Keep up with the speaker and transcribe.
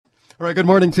All right, good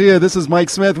morning to you. This is Mike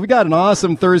Smith. We got an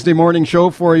awesome Thursday morning show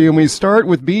for you, and we start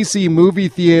with BC movie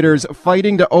theaters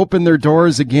fighting to open their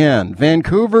doors again.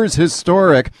 Vancouver's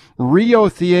historic Rio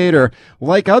Theatre,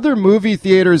 like other movie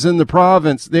theaters in the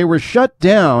province, they were shut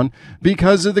down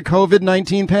because of the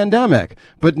COVID-19 pandemic.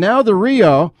 But now the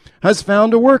Rio has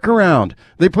found a workaround.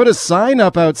 They put a sign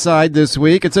up outside this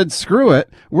week. It said, "Screw it,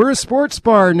 we're a sports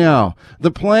bar now." The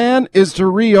plan is to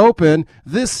reopen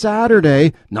this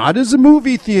Saturday, not as a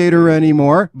movie theater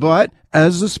anymore, but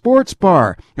as a sports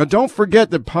bar. Now, don't forget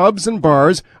that pubs and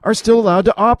bars are still allowed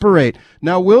to operate.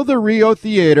 Now, will the Rio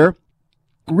Theatre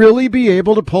really be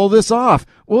able to pull this off?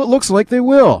 Well, it looks like they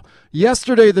will.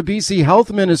 Yesterday, the BC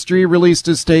Health Ministry released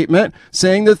a statement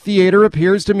saying the theater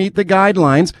appears to meet the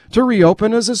guidelines to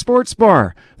reopen as a sports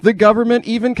bar. The government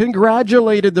even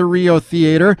congratulated the Rio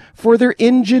Theatre for their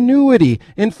ingenuity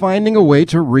in finding a way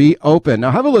to reopen.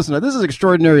 Now, have a listen. This is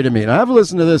extraordinary to me. Now, have a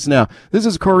listen to this now. This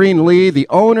is Corinne Lee, the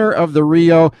owner of the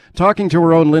Rio, talking to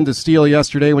her own Linda Steele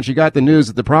yesterday when she got the news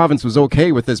that the province was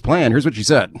okay with this plan. Here's what she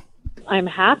said. I'm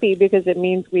happy because it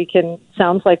means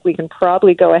sounds like we can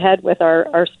probably go ahead with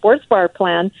our sports bar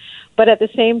plan. But at the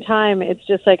same time, it's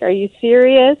just like, are you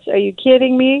serious? Are you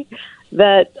kidding me?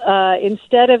 That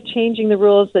instead of changing the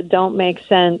rules that don't make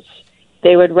sense,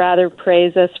 they would rather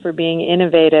praise us for being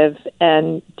innovative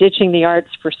and ditching the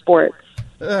arts for sports.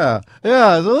 Yeah.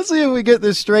 So let's see if we get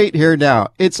this straight here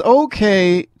now. It's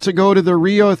okay to go to the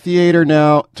Rio Theatre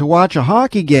now to watch a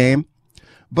hockey game,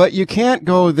 but you can't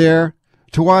go there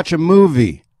to watch a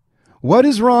movie. What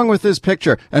is wrong with this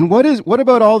picture? And what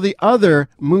about all the other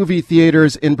movie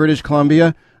theaters in British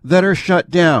Columbia that are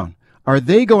shut down? Are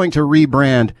they going to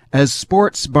rebrand as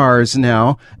sports bars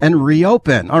now and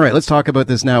reopen? All right, let's talk about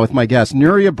this now with my guest,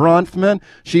 Nuria Bronfman.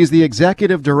 She's the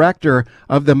executive director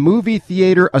of the Movie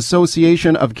Theater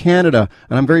Association of Canada,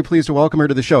 and I'm very pleased to welcome her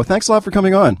to the show. Thanks a lot for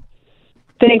coming on.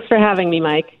 Thanks for having me,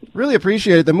 Mike. Really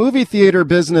appreciate it. The movie theater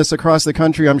business across the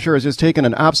country, I'm sure, has just taken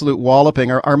an absolute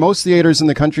walloping. Are most theaters in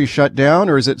the country shut down,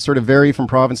 or is it sort of vary from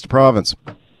province to province?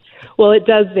 Well, it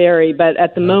does vary, but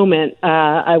at the moment,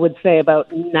 I would say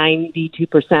about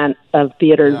 92% of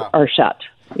theaters are shut.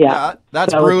 Yeah,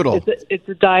 that's brutal. It's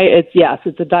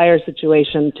a dire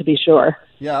situation, to be sure.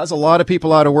 Yeah, there's a lot of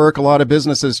people out of work, a lot of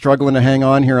businesses struggling to hang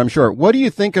on here, I'm sure. What do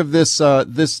you think of this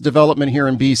development here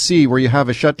in BC, where you have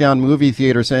a shutdown movie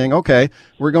theater saying, okay,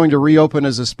 we're going to reopen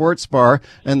as a sports bar,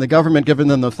 and the government giving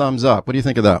them the thumbs up? What do you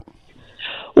think of that?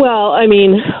 Well, I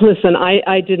mean, listen,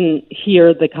 I didn't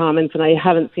hear the comments, and I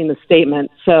haven't seen the statement,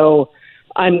 so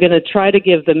I'm going to try to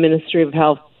give the Ministry of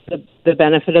Health the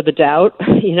benefit of the doubt.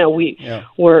 We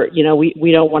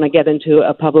don't want to get into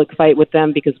a public fight with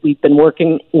them because we've been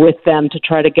working with them to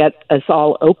try to get us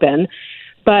all open.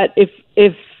 But if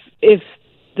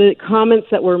the comments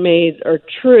that were made are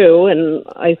true, and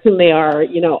I assume they are,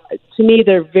 to me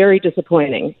they're very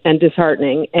disappointing and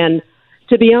disheartening. And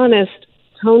to be honest,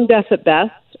 tone deaf at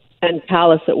best and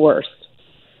callous at worst.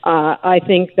 I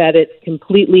think that it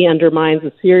completely undermines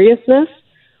the seriousness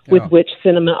with which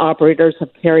cinema operators have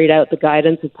carried out the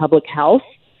guidance of public health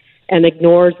and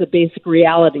ignores the basic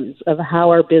realities of how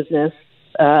our business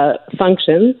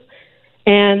functions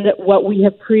and what we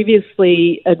have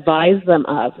previously advised them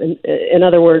of. In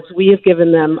other words, we have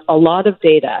given them a lot of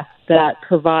data that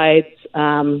provides,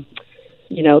 the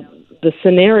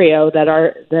scenario that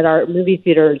our movie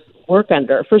theaters work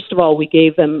under. First of all, we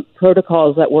gave them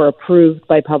protocols that were approved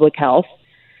by public health.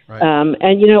 Right.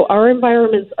 Our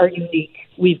environments are unique.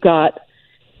 We've got,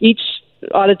 each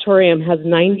auditorium has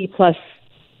 90 plus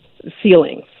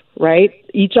ceilings, right?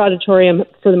 Each auditorium,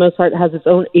 for the most part, has its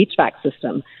own HVAC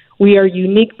system. We are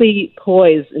uniquely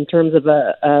poised in terms of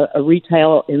a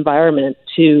retail environment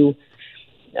to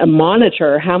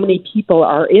monitor how many people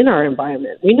are in our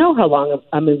environment. We know how long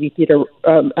a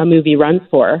movie runs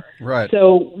for. Right.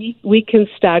 So we can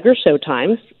stagger show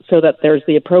times so that there's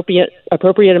the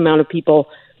appropriate amount of people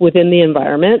within the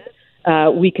environment.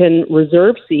 We can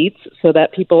reserve seats so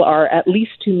that people are at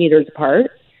least 2 meters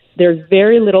apart. There's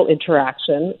very little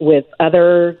interaction with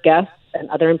other guests and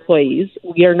other employees.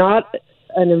 We are not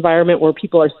an environment where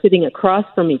people are sitting across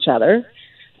from each other.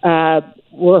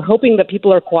 We're hoping that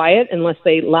people are quiet unless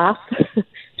they laugh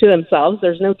to themselves.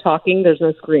 There's no talking. There's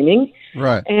no screaming.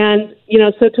 Right. And,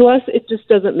 so to us, it just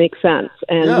doesn't make sense.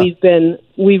 And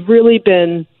we've really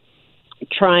been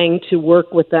trying to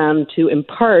work with them to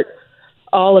impart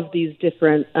all of these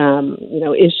different,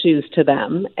 issues to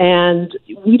them. And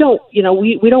we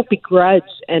don't begrudge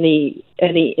any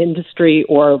industry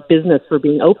or business for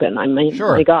being open. I mean,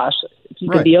 my gosh, if you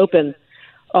can be open,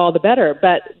 all the better.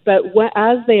 But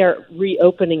as they are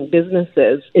reopening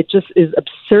businesses, it just is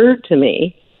absurd to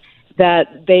me that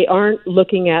they aren't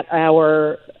looking at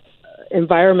our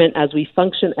environment as we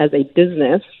function as a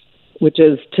business, which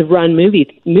is to run movies,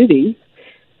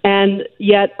 and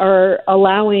yet are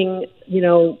allowing,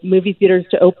 movie theaters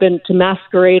to open to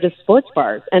masquerade as sports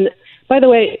bars. And by the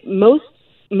way, most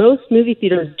movie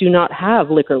theaters do not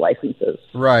have liquor licenses.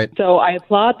 Right. So I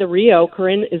applaud the Rio.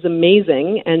 Corinne is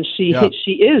amazing, and she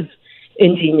is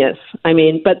ingenious. I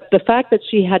mean, but the fact that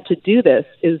she had to do this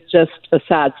is just a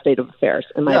sad state of affairs,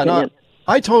 in my opinion.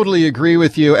 I totally agree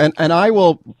with you, and I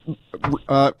will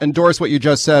endorse what you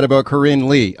just said about Corinne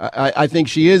Lee. I think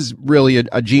she is really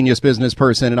a genius business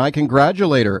person, and I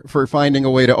congratulate her for finding a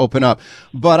way to open up.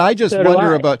 But I just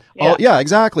wonder about,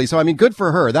 exactly. So I mean, good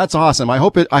for her. That's awesome. I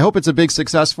hope it's a big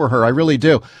success for her. I really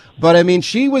do. But I mean,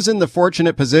 she was in the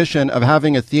fortunate position of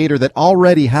having a theater that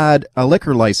already had a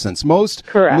liquor license. Most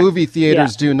movie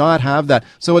theaters do not have that.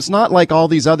 So it's not like all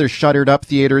these other shuttered up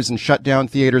theaters and shut down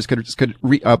theaters could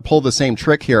pull the same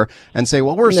trick here and say,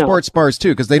 well, we're sports bars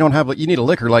too, because they don't have, you need a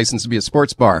liquor license to be a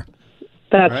sports bar.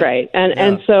 That's right.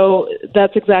 And so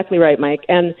that's exactly right, Mike.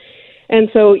 And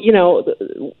so,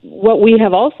 what we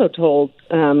have also told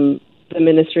the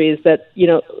ministry is that,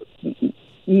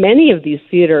 many of these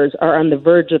theaters are on the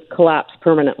verge of collapse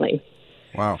permanently.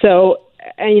 Wow. So,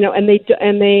 and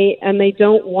they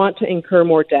don't want to incur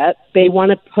more debt. They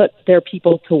want to put their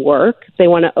people to work. They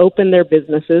want to open their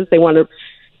businesses. They want to,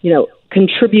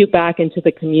 contribute back into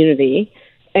the community.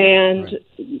 And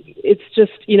it's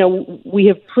just, we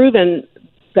have proven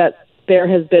that there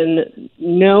has been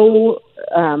no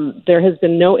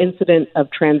incident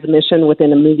of transmission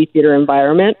within a movie theater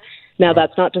environment. Now,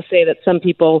 that's not to say that some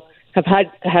people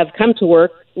have come to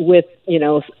work with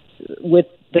the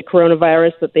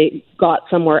coronavirus that they got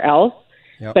somewhere else,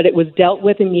 but it was dealt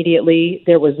with immediately.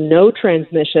 There was no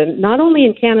transmission, not only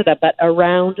in Canada but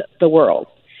around the world.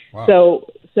 Wow.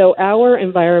 So our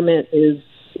environment is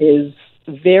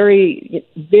very,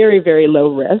 very, very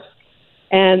low risk,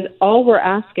 and all we're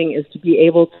asking is to be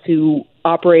able to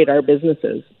operate our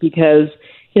businesses, because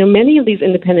many of these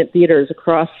independent theaters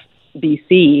across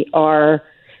BC are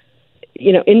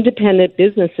independent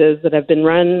businesses that have been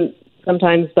run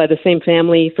sometimes by the same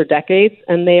family for decades,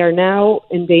 and they are now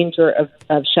in danger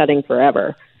of shutting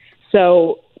forever.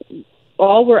 So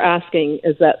all we're asking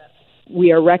is that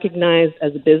we are recognized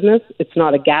as a business. It's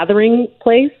not a gathering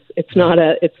place. It's not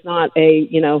a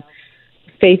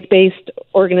faith-based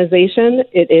organization.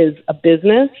 It is a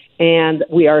business, and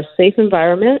we are a safe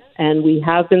environment, and we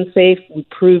have been safe. We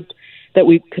proved that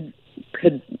we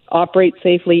could operate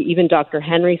safely. Even Dr.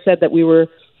 Henry said that we were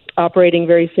operating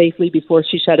very safely before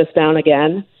she shut us down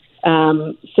again.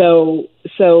 So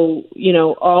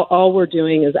all we're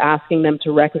doing is asking them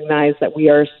to recognize that we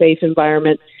are a safe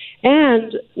environment,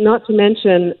 and not to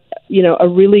mention, a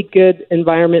really good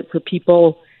environment for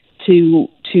people to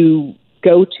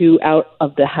go to out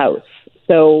of the house.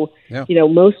 So,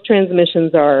 most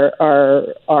transmissions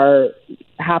are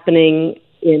happening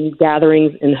in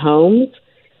gatherings in homes,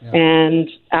 and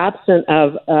absent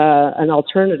of an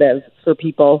alternative for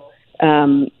people,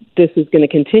 this is going to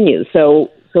continue. So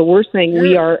we're saying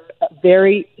we are a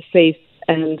very safe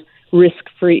and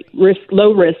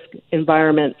low risk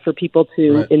environment for people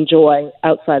to enjoy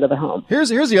outside of the home. Here's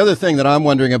the other thing that I'm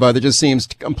wondering about that just seems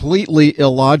completely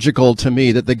illogical to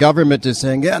me, that the government is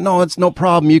saying, it's no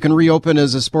problem, you can reopen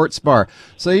as a sports bar.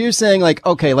 So you're saying like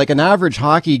an average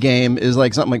hockey game is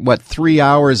like something like 3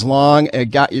 hours long. You're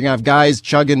gonna have guys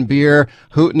chugging beer,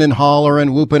 hooting and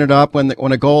hollering, whooping it up when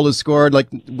a goal is scored, like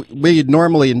we'd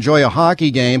normally enjoy a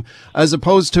hockey game, as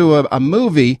opposed to a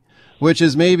movie, which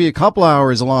is maybe a couple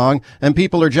hours long, and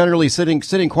people are generally sitting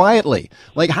quietly.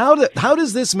 Like, how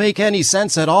does this make any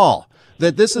sense at all,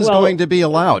 that this is going to be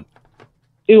allowed?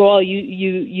 Well,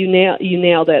 you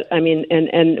nailed it. I mean,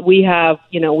 and we have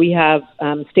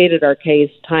stated our case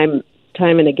time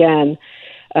and again,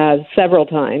 several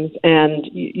times, and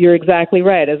you're exactly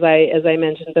right. As I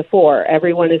mentioned before,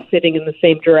 everyone is sitting in the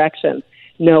same direction.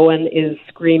 No one is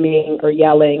screaming or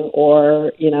yelling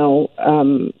or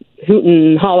hooting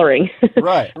and hollering.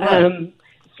 Right.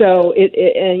 So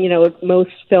most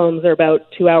films are about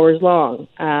 2 hours long,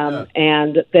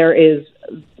 and there is,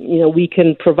 we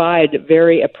can provide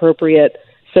very appropriate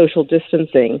social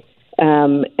distancing,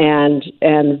 and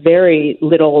very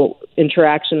little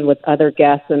interaction with other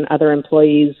guests and other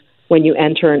employees when you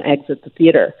enter and exit the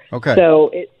theater. Okay.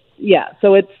 So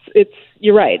it's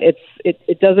you're right.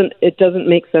 It doesn't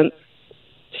make sense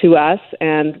to us,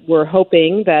 and we're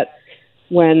hoping that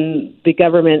when the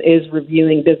government is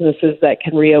reviewing businesses that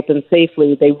can reopen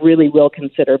safely, they really will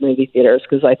consider movie theaters,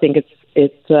 because I think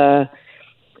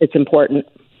it's important.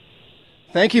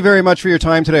 Thank you very much for your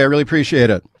time today. I really appreciate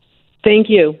it. Thank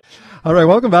you. All right,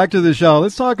 welcome back to the show.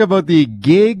 Let's talk about the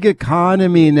gig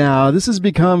economy now. This has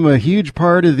become a huge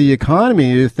part of the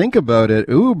economy. You think about it,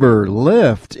 Uber,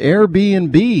 Lyft,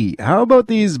 Airbnb. How about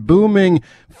these booming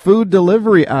food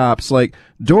delivery apps like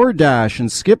DoorDash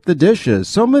and Skip the Dishes?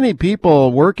 So many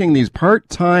people working these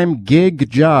part-time gig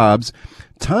jobs.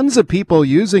 Tons of people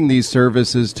using these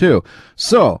services too.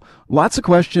 So, lots of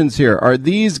questions here. Are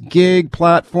these gig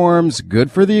platforms good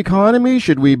for the economy?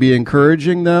 Should we be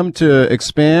encouraging them to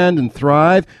expand and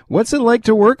thrive? What's it like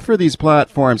to work for these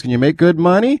platforms? Can you make good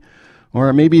money? Or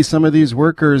are maybe some of these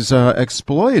workers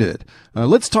exploited?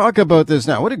 Let's talk about this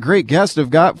now. What a great guest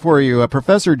I've got for you.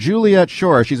 Professor Juliet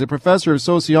Shore. She's a professor of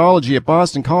sociology at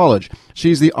Boston College.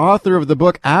 She's the author of the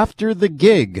book After the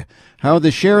Gig, How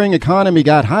the Sharing Economy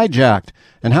Got Hijacked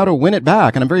and How to Win It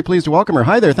Back. And I'm very pleased to welcome her.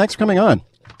 Hi there. Thanks for coming on.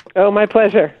 Oh, my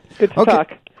pleasure. Good to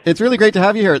talk. It's really great to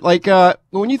have you here. Like,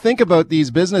 when you think about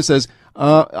these businesses,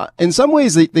 in some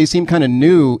ways they seem kind of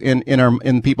new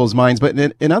in people's minds, but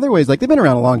in other ways, like, they've been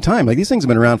around a long time. Like, these things have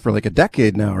been around for like a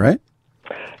decade now, right?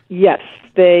 Yes.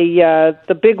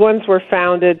 The big ones were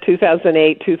founded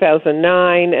 2008,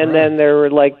 2009, and then there were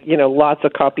lots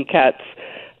of copycats.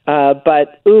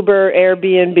 But Uber,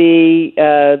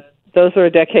 Airbnb, those are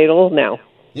a decade old now.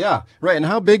 Yeah, right. And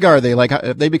how big are they? Like,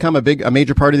 have they become a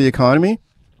major part of the economy?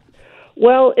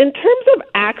 Well, in terms of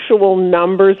actual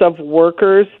numbers of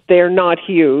workers, they're not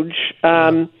huge.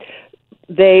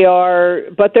 They are,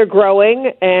 but they're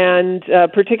growing, and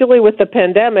particularly with the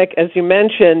pandemic, as you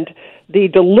mentioned, the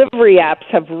delivery apps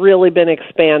have really been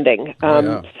expanding.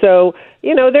 So,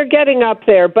 they're getting up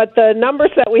there, but the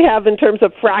numbers that we have in terms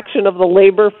of fraction of the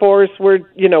labor force, we're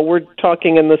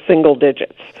talking in the single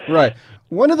digits. Right.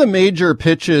 One of the major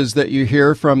pitches that you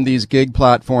hear from these gig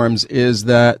platforms is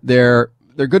that they're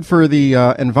good for the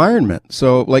environment.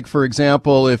 So, like, for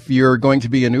example, if you're going to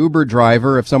be an Uber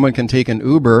driver, if someone can take an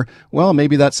Uber, well,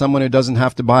 maybe that's someone who doesn't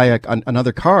have to buy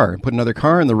another car and put another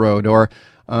car in the road. Or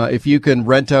if you can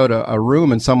rent out a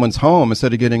room in someone's home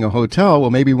instead of getting a hotel,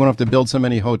 well, maybe we won't have to build so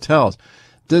many hotels.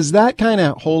 Does that kind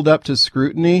of hold up to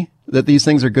scrutiny, that these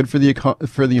things are good for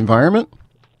the environment?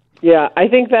 Yeah, I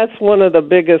think that's one of the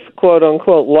biggest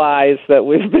quote-unquote lies that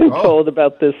we've been told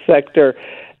about this sector.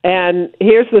 And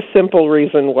here's the simple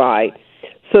reason why.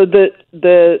 So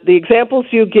the examples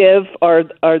you give are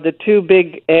the two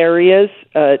big areas,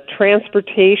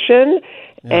 transportation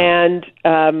and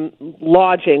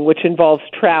lodging, which involves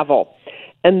travel.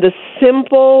 And the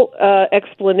simple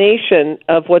explanation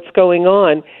of what's going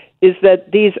on is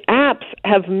that these apps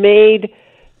have made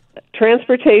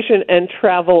transportation and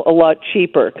travel a lot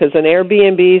cheaper, because an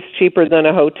Airbnb is cheaper than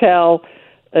a hotel.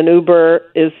 An Uber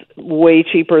is way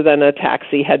cheaper than a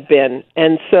taxi had been.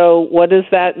 And so what does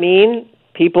that mean?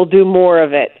 People do more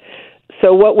of it.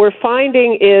 So what we're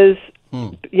finding is,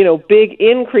 big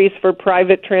increase for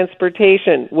private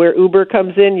transportation. Where Uber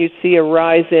comes in, you see a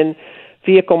rise in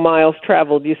vehicle miles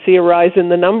traveled. You see a rise in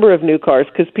the number of new cars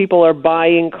because people are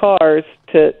buying cars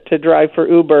to drive for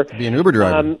Uber. Be an Uber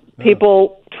driver.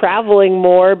 People traveling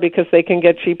more because they can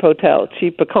get cheap hotels,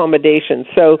 cheap accommodations.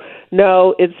 So,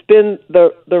 no, it's been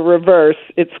the reverse.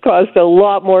 It's caused a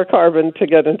lot more carbon to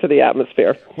get into the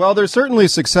atmosphere. Well, they're certainly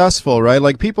successful, right?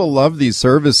 Like, people love these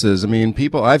services. I mean,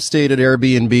 I've stayed at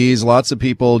Airbnbs. Lots of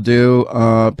people do.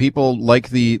 People like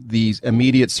the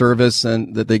immediate service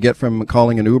and that they get from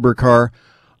calling an Uber car.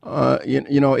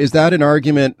 Is that an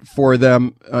argument for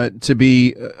them to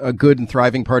be a good and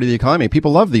thriving part of the economy?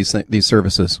 People love these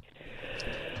services.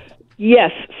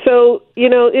 Yes. So,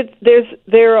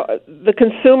 the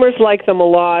consumers like them a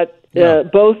lot,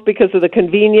 both because of the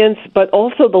convenience, but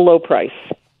also the low price.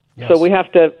 Yes. So we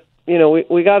have to,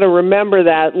 we got to remember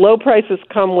that low prices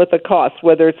come with a cost,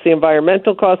 whether it's the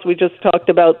environmental cost we just talked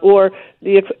about or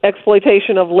the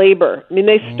exploitation of labor. I mean,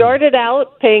 they started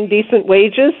out paying decent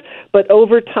wages, but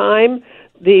over time,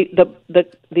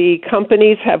 the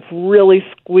companies have really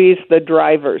squeezed the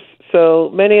drivers. So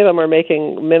many of them are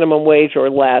making minimum wage or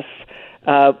less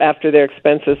after their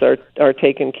expenses are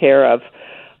taken care of.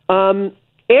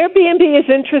 Airbnb is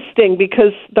interesting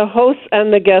because the hosts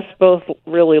and the guests both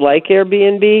really like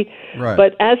Airbnb. Right.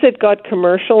 But as it got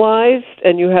commercialized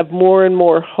and you have more and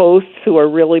more hosts who are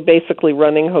really basically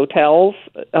running hotels,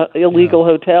 illegal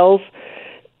hotels,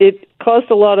 it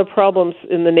caused a lot of problems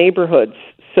in the neighborhoods.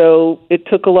 So it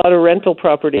took a lot of rental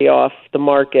property off the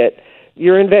market.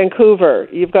 You're in Vancouver.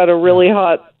 You've got a really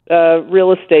hot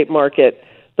real estate market.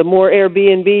 The more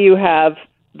Airbnb you have,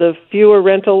 the fewer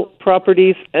rental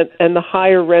properties and the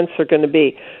higher rents are going to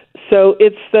be. So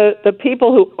it's the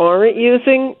people who aren't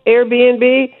using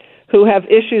Airbnb who have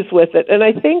issues with it. And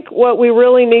I think what we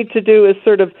really need to do is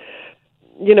sort of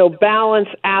balance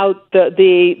out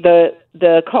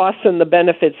the costs and the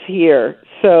benefits here.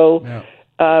 So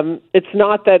it's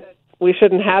not that we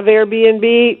shouldn't have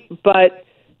Airbnb, but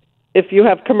if you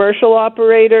have commercial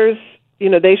operators,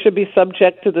 they should be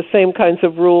subject to the same kinds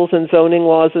of rules and zoning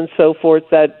laws and so forth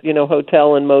that,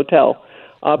 hotel and motel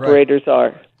operators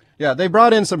are. Yeah, they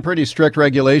brought in some pretty strict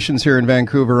regulations here in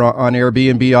Vancouver on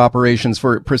Airbnb operations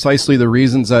for precisely the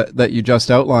reasons that you just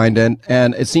outlined, and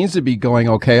it seems to be going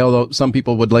okay, although some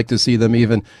people would like to see them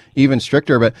even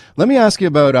stricter. But let me ask you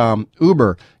about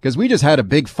Uber, because we just had a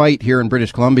big fight here in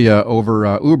British Columbia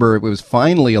over Uber. It was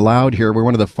finally allowed here. We're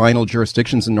one of the final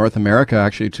jurisdictions in North America,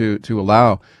 actually, to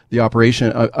allow the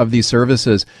operation of these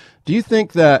services. Do you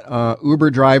think that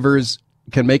Uber drivers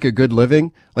can make a good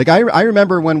living? Like I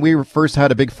remember when we first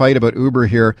had a big fight about Uber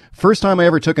here. First time I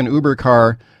ever took an Uber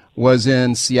car was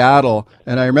in Seattle,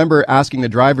 and I remember asking the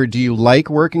driver, "Do you like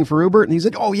working for Uber?" And he's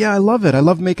like, "Oh yeah, I love it. I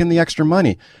love making the extra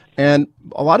money." And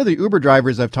a lot of the Uber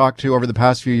drivers I've talked to over the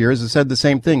past few years have said the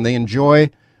same thing. They enjoy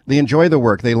the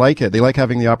work. They like it. They like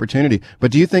having the opportunity.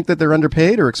 But do you think that they're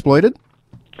underpaid or exploited?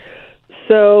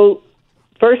 So,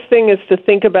 first thing is to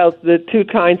think about the two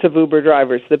kinds of Uber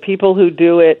drivers: the people who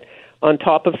do it on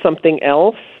top of something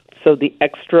else, so the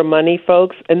extra money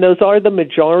folks, and those are the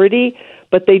majority,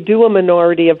 but they do a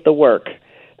minority of the work.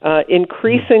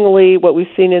 Increasingly, what we've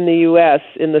seen in the U.S.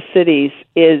 in the cities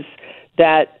is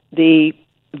that the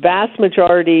vast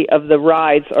majority of the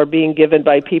rides are being given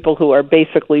by people who are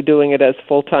basically doing it as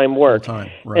full-time work.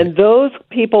 Right. And those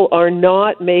people are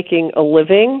not making a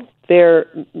living. They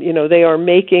are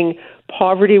making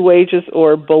poverty wages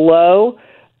or below.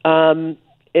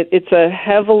 It's a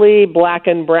heavily black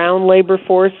and brown labor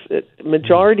force,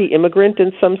 majority immigrant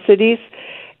in some cities,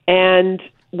 and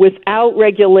without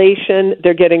regulation,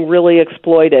 they're getting really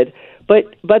exploited. But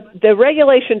the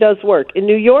regulation does work. In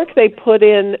New York, they put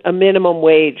in a minimum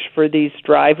wage for these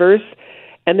drivers,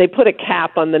 and they put a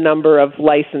cap on the number of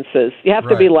licenses. You have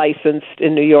to be licensed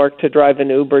in New York to drive an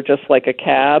Uber, just like a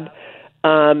cab.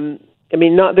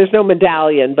 There's no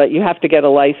medallion, but you have to get a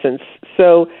license.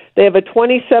 So they have a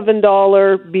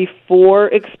 $27 before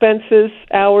expenses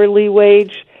hourly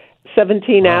wage,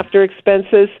 $17 after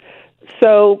expenses.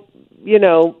 So,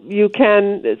 you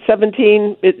can,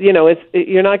 17,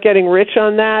 you're not getting rich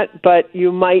on that, but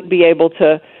you might be able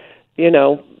to,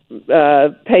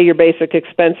 pay your basic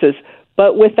expenses.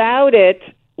 But without it,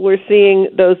 we're seeing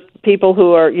those people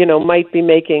who are, might be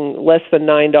making less than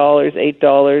 $9,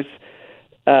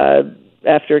 $8,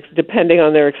 after, depending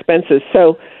on their expenses.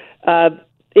 So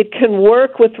it can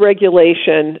work with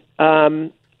regulation.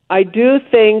 I do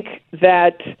think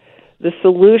that the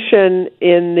solution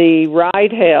in the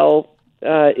ride hail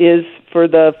is for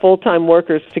the full-time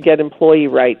workers to get employee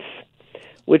rights,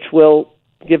 which will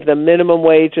give them minimum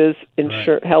wages,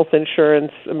 health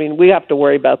insurance. We have to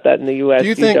worry about that in the U.S.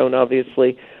 You don't,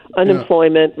 obviously.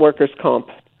 Unemployment, workers' comp.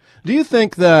 Do you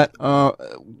think that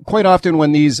quite often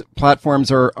when these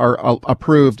platforms are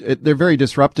approved, they're very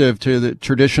disruptive to the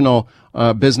traditional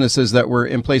businesses that were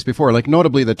in place before? Like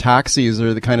notably, the taxis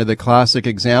are the classic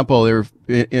example.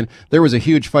 There was a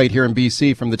huge fight here in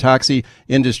BC from the taxi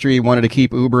industry, wanted to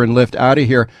keep Uber and Lyft out of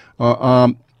here.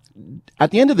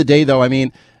 At the end of the day, though,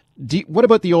 what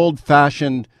about the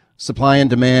old-fashioned supply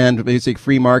and demand, basic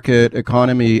free market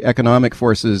economic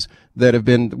forces that have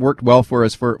been worked well for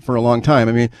us for a long time?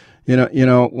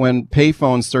 When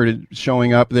payphones started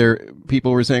showing up there,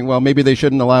 people were saying, well, maybe they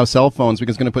shouldn't allow cell phones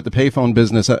because it's going to put the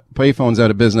payphones out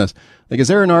of business. Like, is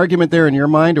there an argument there in your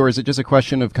mind, or is it just a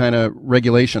question of kind of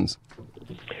regulations?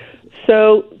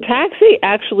 So taxi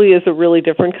actually is a really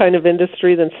different kind of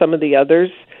industry than some of the others.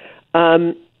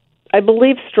 I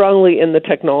believe strongly in the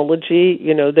technology,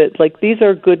 that these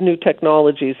are good new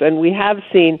technologies, and we have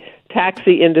seen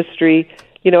taxi industry,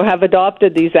 have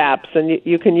adopted these apps, and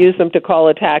you can use them to call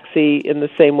a taxi in the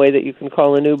same way that you can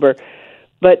call an Uber.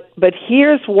 But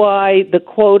here's why the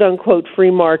quote-unquote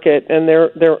free market, and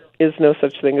there is no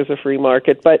such thing as a free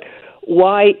market, but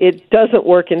why it doesn't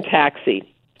work in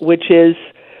taxi, which is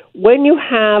when you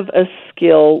have a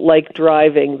skill like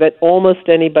driving that almost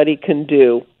anybody can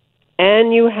do,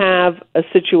 and you have a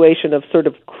situation of sort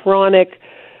of chronic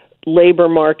labor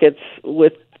markets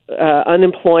with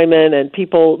unemployment and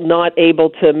people not able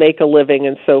to make a living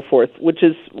and so forth, which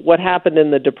is what happened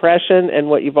in the Depression and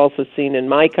what you've also seen in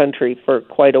my country for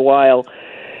quite a while,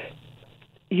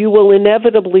 you will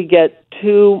inevitably get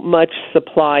too much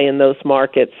supply in those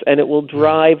markets, and it will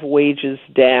drive wages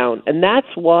down. And that's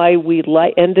why we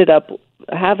ended up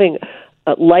having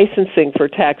licensing for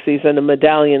taxis and a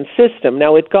medallion system.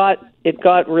 Now, it got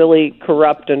really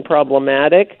corrupt and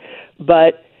problematic,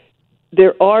 but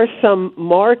there are some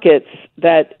markets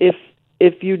that if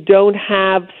you don't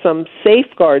have some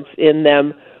safeguards in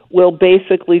them, will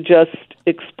basically just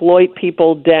exploit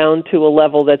people down to a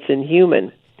level that's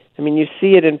inhuman. I mean, you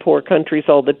see it in poor countries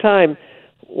all the time.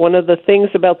 One of the things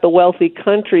about the wealthy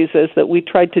countries is that we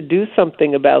tried to do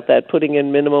something about that, putting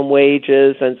in minimum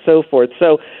wages and so forth.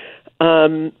 So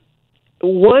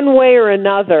one way or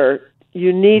another,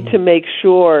 you need to make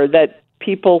sure that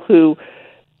people who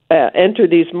enter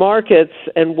these markets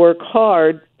and work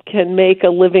hard can make a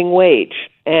living wage.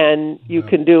 And you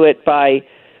can do it by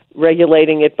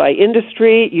regulating it by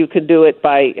industry. You can do it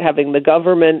by having the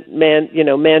government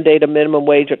mandate a minimum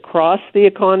wage across the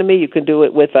economy. You can do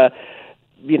it with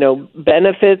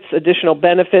benefits, additional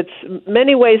benefits,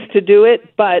 many ways to do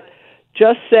it, but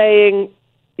just saying,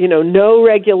 no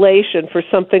regulation for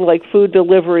something like food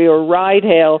delivery or ride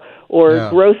hail or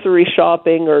grocery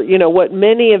shopping or, what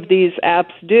many of these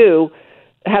apps do,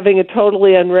 having a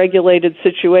totally unregulated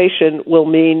situation will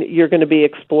mean you're going to be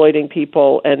exploiting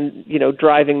people and,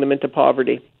 driving them into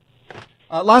poverty.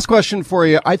 Last question for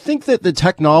you. I think that the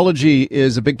technology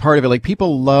is a big part of it. Like,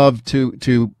 people love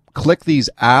to click these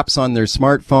apps on their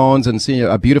smartphones and see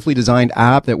a beautifully designed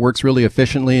app that works really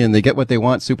efficiently, and they get what they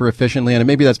want super efficiently. And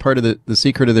maybe that's part of the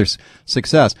secret of their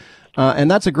success. And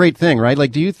that's a great thing, right?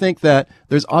 Like, do you think that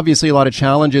there's obviously a lot of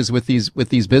challenges with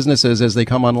these businesses as they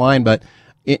come online, but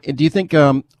do you think,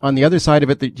 on the other side of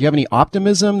it, do you have any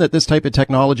optimism that this type of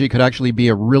technology could actually be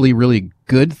a really, really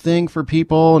good thing for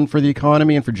people and for the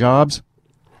economy and for jobs?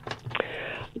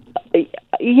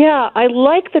 Yeah, I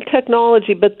like the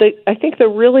technology, but I think the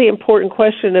really important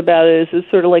question about it is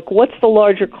sort of like, what's the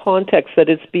larger context that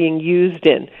it's being used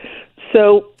in?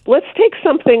 So let's take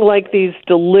something like these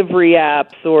delivery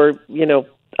apps or,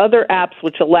 other apps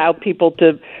which allow people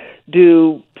to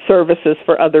do services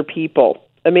for other people.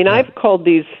 I mean, I've called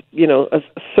these, a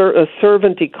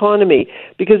servant economy,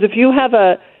 because if you have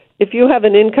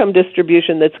an income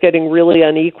distribution that's getting really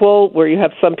unequal, where you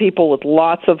have some people with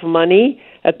lots of money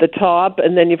at the top,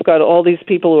 and then you've got all these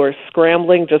people who are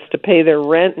scrambling just to pay their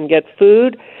rent and get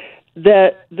food,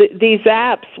 these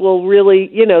apps will really,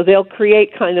 they'll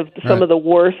create kind of some of the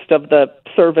worst of the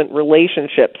servant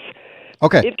relationships.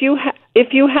 Okay.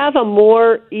 If you have a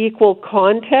more equal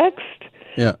context,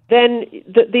 then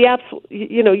the apps,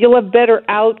 you'll have better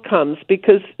outcomes,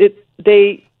 because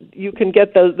you can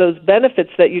get those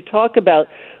benefits that you talk about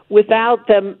without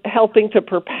them helping to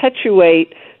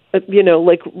perpetuate,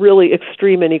 like really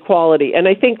extreme inequality. And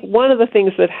I think one of the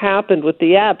things that happened with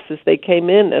the apps is they came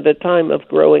in at a time of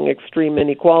growing extreme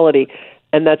inequality,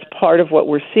 and that's part of what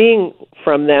we're seeing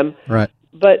from them. Right.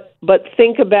 But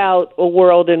think about a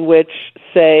world in which,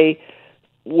 say,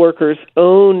 workers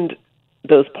owned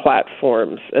those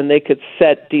platforms and they could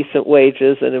set decent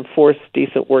wages and enforce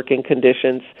decent working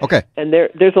conditions. Okay. And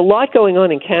there's a lot going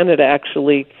on in Canada,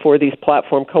 actually, for these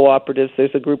platform cooperatives.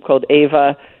 There's a group called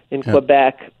AVA in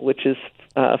Quebec, which is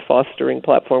fostering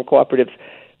platform cooperatives.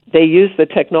 They use the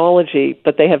technology,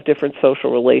 but they have different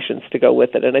social relations to go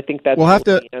with it. And I think that's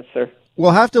the answer.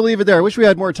 We'll have to leave it there. I wish we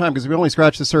had more time, because we only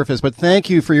scratched the surface. But thank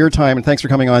you for your time, and thanks for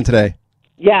coming on today.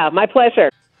 Yeah, my pleasure.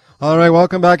 All right,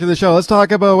 welcome back to the show. Let's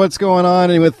talk about what's going on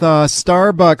with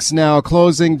Starbucks now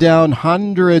closing down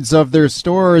hundreds of their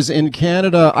stores in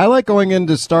Canada. I like going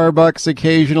into Starbucks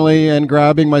occasionally and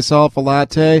grabbing myself a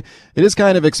latte. It is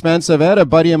kind of expensive. I had a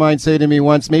buddy of mine say to me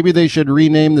once, maybe they should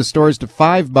rename the stores to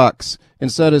 $5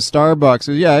 instead of Starbucks.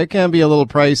 So, yeah, it can be a little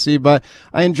pricey, but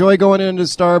I enjoy going into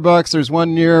Starbucks. There's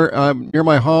one near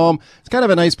my home. It's kind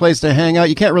of a nice place to hang out.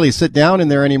 You can't really sit down in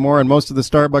there anymore in most of the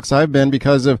Starbucks I've been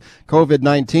because of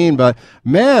COVID-19. But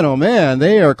man, oh man,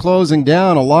 they are closing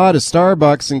down a lot of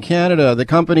Starbucks in Canada. The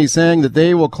company's saying that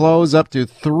they will close up to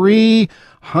 300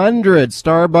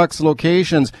 Starbucks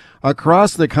locations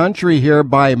across the country here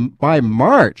by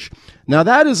March. Now,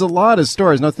 that is a lot of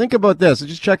stores. Now, think about this.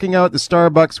 Just checking out the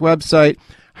Starbucks website.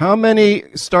 How many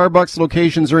Starbucks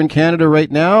locations are in Canada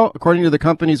right now? According to the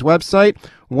company's website,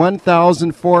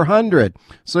 1,400.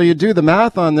 So you do the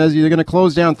math on this, you're going to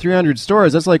close down 300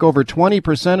 stores. That's like over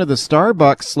 20% of the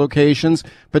Starbucks locations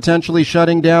potentially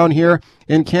shutting down here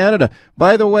in Canada.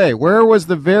 By the way, where was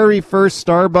the very first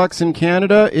Starbucks in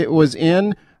Canada? It was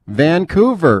in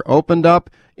Vancouver, opened up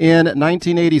in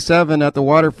 1987 at the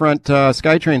waterfront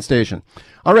SkyTrain station.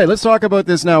 All right, let's talk about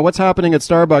this now. What's happening at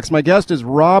Starbucks? My guest is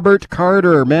Robert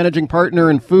Carter, managing partner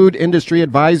and food industry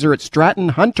advisor at Stratton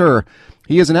Hunter.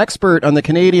 He is an expert on the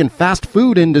Canadian fast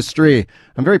food industry.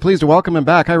 I'm very pleased to welcome him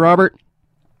back. Hi, Robert.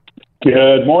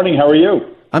 Good morning. How are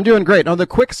you? I'm doing great. On the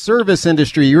quick service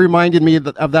industry, you reminded me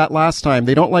of that last time.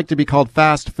 They don't like to be called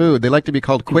fast food. They like to be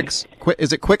called quick.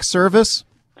 Is it quick service?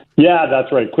 Yeah,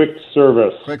 that's right. Quick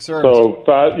service. Quick service. So,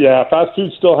 fast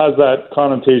food still has that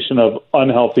connotation of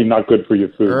unhealthy, not good for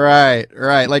you food. Right.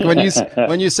 Like when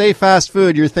you say fast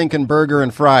food, you're thinking burger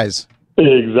and fries.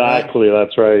 Exactly, right?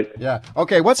 That's right. Yeah.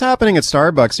 Okay, what's happening at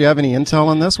Starbucks? Do you have any intel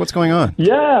on this? What's going on?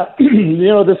 Yeah,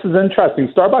 this is interesting.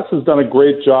 Starbucks has done a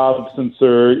great job since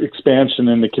their expansion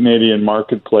in the Canadian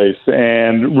marketplace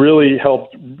and really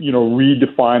helped,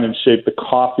 redefine and shape the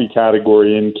coffee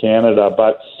category in Canada.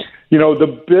 But,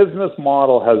 the business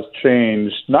model has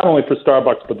changed, not only for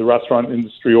Starbucks, but the restaurant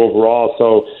industry overall.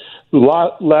 So a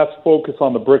lot less focus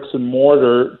on the bricks and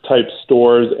mortar type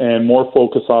stores and more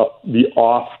focus off the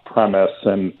off premise.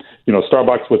 And,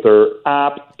 Starbucks with their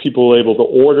app, people are able to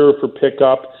order for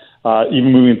pickup,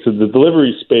 even moving into the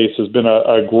delivery space has been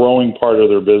a growing part of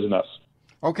their business.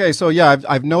 Okay, so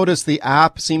I've noticed the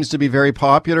app seems to be very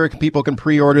popular. People can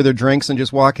pre-order their drinks and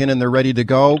just walk in and they're ready to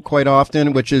go quite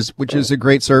often, which is a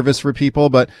great service for people.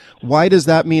 But why does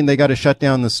that mean they got to shut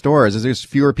down the stores? Is there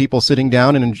fewer people sitting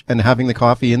down and having the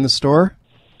coffee in the store?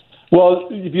 Well,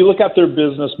 if you look at their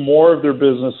business, more of their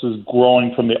business is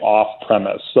growing from the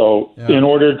off-premise. So in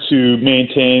order to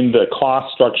maintain the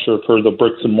cost structure for the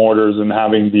bricks and mortars and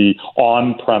having the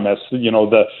on-premise,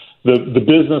 the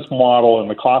business model and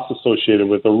the costs associated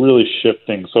with are really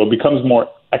shifting. So it becomes more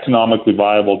economically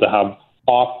viable to have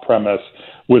off-premise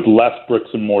with less bricks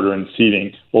and mortar and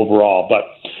seating overall. But,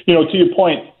 to your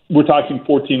point, we're talking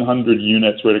 1,400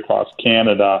 units right across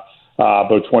Canada,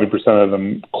 about 20% of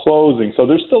them closing. So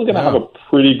they're still going to have a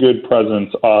pretty good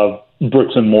presence of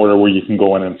bricks and mortar where you can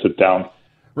go in and sit down.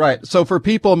 Right. So for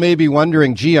people maybe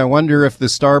wondering, I wonder if the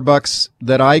Starbucks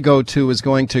that I go to is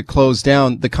going to close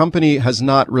down. The company has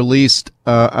not released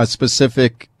a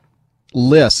specific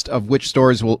list of which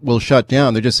stores will shut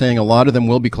down. They're just saying a lot of them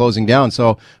will be closing down.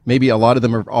 So maybe a lot of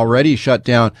them are already shut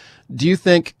down. Do you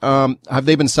think, have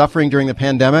they been suffering during the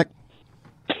pandemic?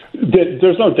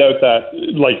 There's no doubt that,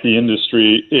 like the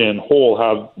industry in whole,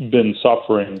 have been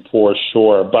suffering for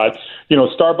sure. But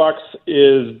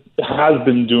Starbucks has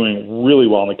been doing really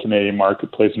well in the Canadian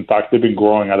marketplace. In fact, they've been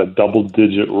growing at a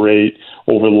double-digit rate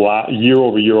year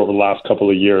over year over the last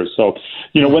couple of years. So,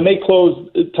 when they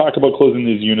talk about closing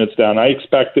these units down, I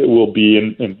expect it will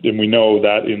be, and we know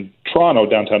that in Toronto,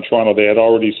 downtown Toronto, they had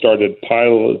already started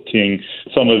piloting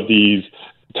some of these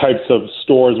types of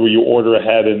stores where you order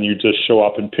ahead and you just show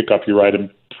up and pick up your item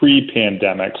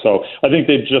pre-pandemic. So I think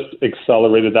they've just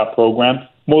accelerated that program,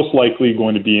 most likely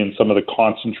going to be in some of the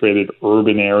concentrated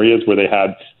urban areas where they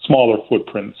had smaller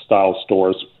footprint style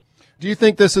stores. Do you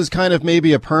think this is kind of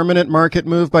maybe a permanent market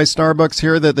move by Starbucks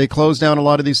here, that they close down a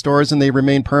lot of these stores and they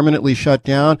remain permanently shut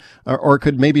down? Or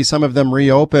could maybe some of them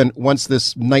reopen once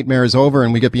this nightmare is over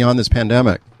and we get beyond this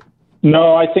pandemic?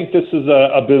 No, I think this is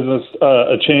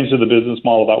a change to the business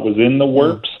model that was in the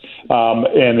works,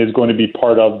 and is going to be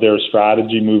part of their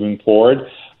strategy moving forward.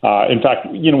 In fact,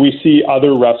 we see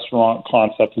other restaurant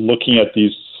concepts looking at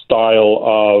these style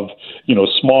of,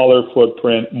 smaller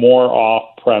footprint, more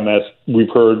off-premise.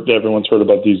 Everyone's heard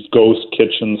about these ghost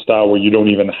kitchen style where you don't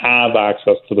even have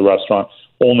access to the restaurant,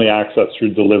 only access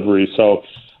through delivery. So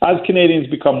as Canadians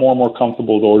become more and more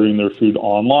comfortable with ordering their food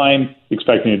online,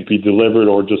 expecting it to be delivered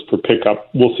or just for pickup,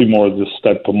 we'll see more of this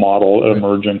type of model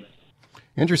emerging.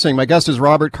 Interesting. My guest is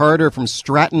Robert Carter from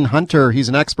Stratton Hunter. He's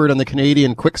an expert on the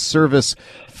Canadian quick service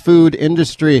food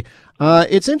industry.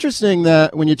 It's interesting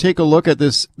that when you take a look at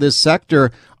this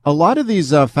sector, a lot of these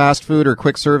fast food or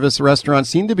quick service restaurants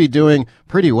seem to be doing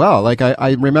pretty well. Like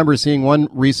I remember seeing one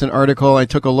recent article. I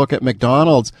took a look at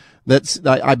McDonald's.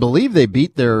 I believe they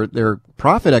beat their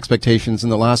profit expectations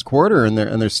in the last quarter, and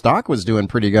their stock was doing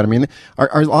pretty good. I mean,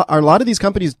 are a lot of these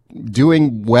companies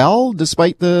doing well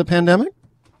despite the pandemic?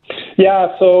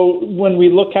 Yeah, so when we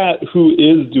look at who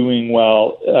is doing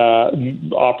well,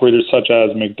 operators such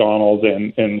as McDonald's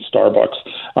and Starbucks,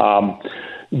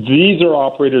 these are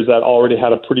operators that already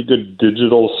had a pretty good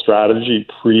digital strategy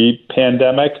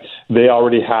pre-pandemic. They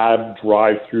already had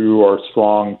drive-through or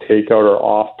strong takeout or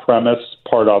off-premise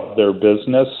part of their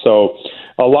business. So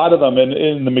a lot of them,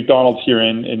 in the McDonald's here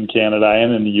in Canada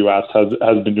and in the U.S.,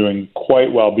 has been doing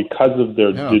quite well because of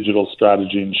their digital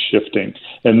strategy and shifting.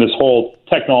 And this whole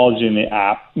technology in the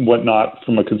app, whatnot,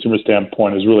 from a consumer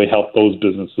standpoint, has really helped those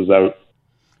businesses out.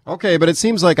 Okay, but it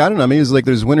seems like, I don't know, maybe it's like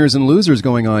there's winners and losers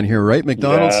going on here, right?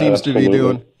 McDonald's seems to be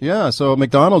doing, so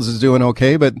McDonald's is doing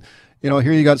okay, but,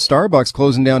 here you got Starbucks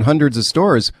closing down hundreds of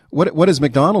stores. What is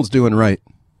McDonald's doing right?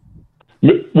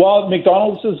 Well,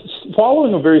 McDonald's is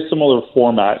following a very similar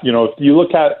format. If you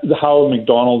look at how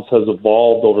McDonald's has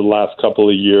evolved over the last couple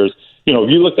of years, if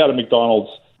you looked at a McDonald's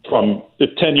from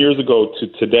 10 years ago to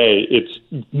today, it's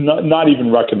not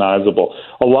even recognizable.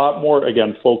 A lot more,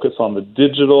 again, focus on the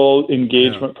digital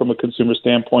engagement from a consumer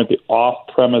standpoint, the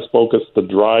off-premise focus, the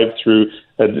drive-through,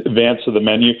 advance of the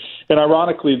menu. And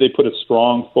ironically, they put a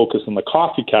strong focus on the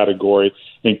coffee category,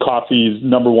 and coffee is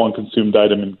number one consumed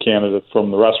item in Canada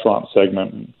from the restaurant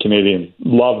segment. Canadians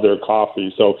love their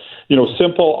coffee. So,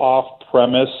 simple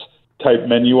off-premise type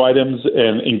menu items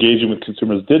and engaging with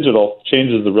consumers digital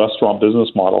changes the restaurant business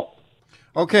model.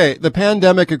 Okay, the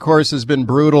pandemic, of course, has been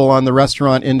brutal on the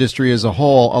restaurant industry as a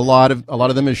whole. A lot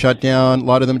of them is shut down. A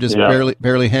lot of them just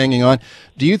barely hanging on.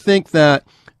 Do you think that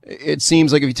it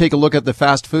seems like if you take a look at the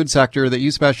fast food sector that you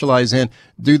specialize in,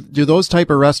 do those type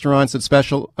of restaurants,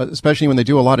 especially when they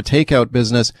do a lot of takeout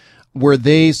business, were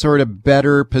they sort of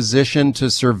better positioned to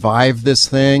survive this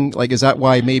thing? Like, is that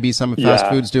why maybe some fast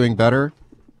food's doing better?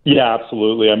 Yeah,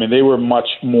 absolutely. I mean, they were much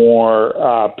more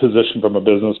positioned from a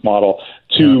business model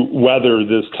to weather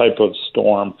this type of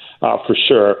storm for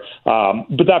sure.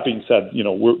 But that being said,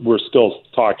 we're still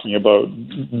talking about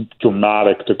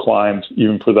dramatic declines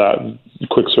even for that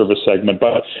quick service segment.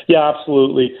 But yeah,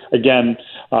 absolutely. Again,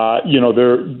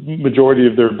 their majority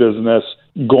of their business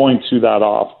going to that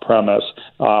off-premise.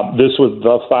 This was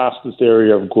the fastest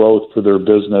area of growth for their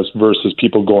business versus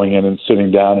people going in and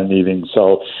sitting down and eating.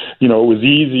 So, it was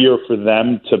easier for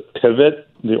them to pivot,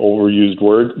 the overused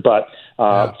word, but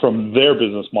from their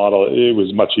business model, it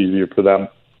was much easier for them.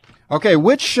 Okay,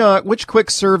 which quick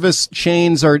service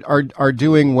chains are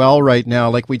doing well right now?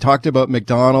 Like we talked about,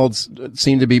 McDonald's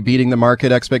seem to be beating the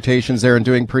market expectations there and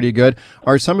doing pretty good.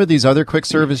 Are some of these other quick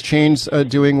service chains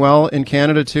doing well in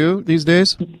Canada too these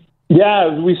days?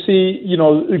 Yeah, we see,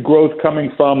 growth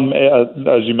coming from,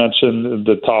 as you mentioned,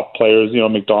 the top players,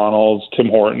 McDonald's, Tim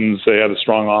Hortons. They had a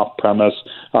strong off-premise.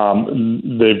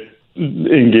 They've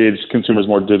engaged consumers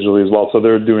more digitally as well, so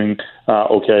they're doing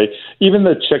okay. Even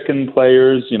the chicken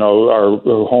players, our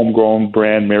homegrown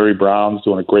brand, Mary Brown's,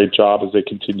 doing a great job as they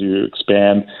continue to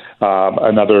expand.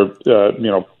 Another,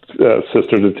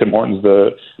 sister to Tim Hortons,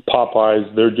 the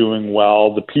Popeyes, they're doing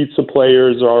well. The pizza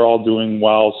players are all doing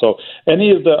well. So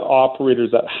any of the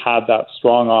operators that had that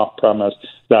strong off-premise,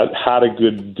 that had a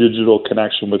good digital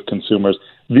connection with consumers,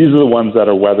 these are the ones that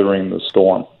are weathering the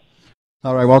storm.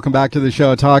 All right, welcome back to the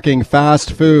show, talking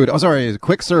fast food.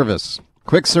 Quick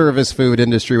service food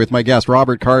industry with my guest,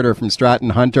 Robert Carter from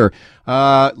Stratton Hunter.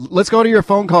 Let's go to your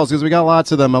phone calls because we got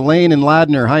lots of them. Elaine and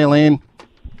Ladner. Hi, Elaine.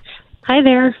 Hi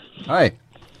there. Hi.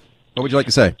 What would you like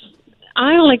to say?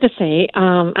 I would like to say,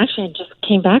 actually, I just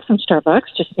came back from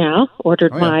Starbucks just now,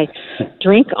 ordered my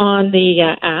drink on the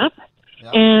app,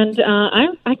 and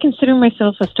I consider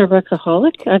myself a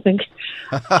Starbucksaholic. I think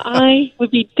I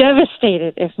would be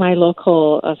devastated if my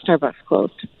local Starbucks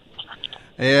closed.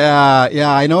 Yeah,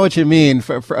 I know what you mean,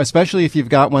 for especially if you've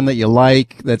got one that you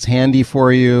like, that's handy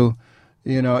for you.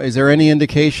 Is there any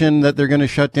indication that they're going to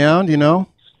shut down, the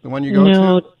one you go to?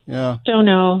 No, yeah. Don't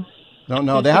know. Don't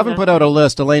know. They haven't put out a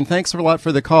list. Elaine, thanks a lot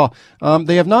for the call.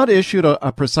 They have not issued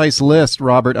a precise list,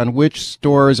 Robert, on which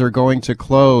stores are going to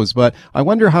close, but I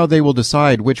wonder how they will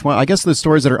decide which one. I guess the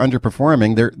stores that are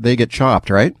underperforming, they get chopped,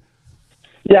 right?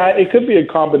 Yeah, it could be a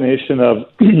combination of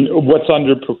what's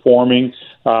underperforming.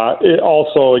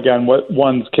 Also, again, what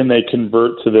ones can they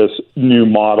convert to this new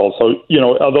model? So,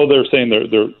 although they're saying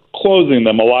they're closing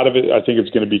them, a lot of it, I think, is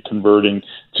going to be converting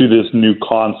to this new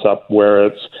concept where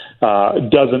it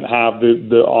doesn't have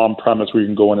the on-premise where you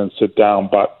can go in and sit down,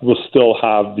 but will still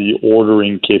have the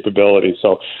ordering capability.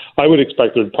 So I would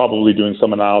expect they're probably doing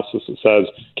some analysis that says,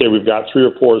 okay, we've got 3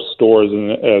 or 4 stores in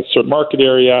a certain market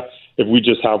area. If we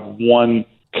just have one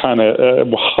kind of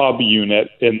hub unit,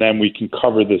 and then we can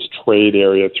cover this trade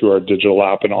area through our digital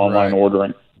app and online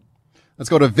ordering. Let's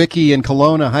go to Vicky in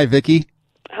Kelowna. Hi, Vicky.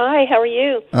 Hi, how are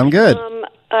you? I'm good.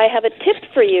 I have a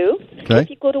tip for you. Okay. If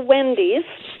you go to Wendy's,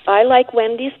 I like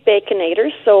Wendy's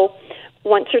Baconators, so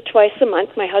once or twice a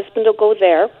month my husband will go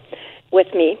there with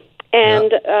me.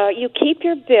 And you keep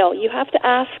your bill. You have to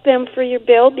ask them for your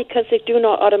bill because they do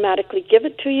not automatically give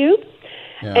it to you.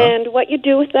 Yeah. And what you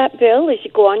do with that bill is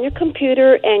you go on your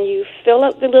computer and you fill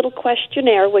out the little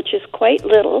questionnaire, which is quite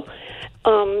little.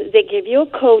 They give you a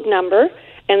code number,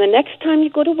 and the next time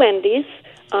you go to Wendy's,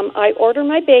 I order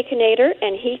my Baconator,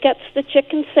 and he gets the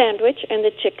chicken sandwich, and the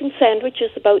chicken sandwich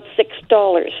is about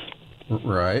 $6.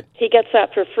 Right. He gets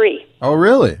that for free. Oh,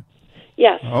 really?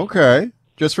 Yes. Okay.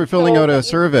 Just for filling out a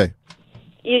survey.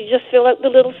 You just fill out the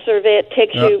little survey. It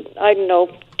takes you,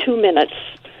 2 minutes.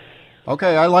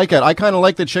 Okay, I like it. I kind of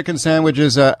like the chicken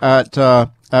sandwiches at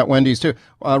Wendy's too.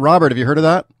 Robert, have you heard of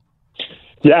that?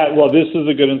 Yeah, well, this is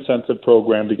a good incentive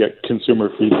program to get consumer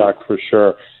feedback for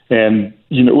sure. And,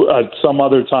 at some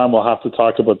other time, we'll have to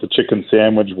talk about the chicken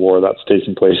sandwich war that's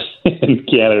taking place in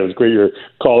Canada. It was great your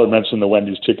caller mentioned the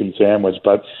Wendy's chicken sandwich.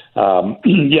 But,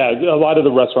 yeah, a lot of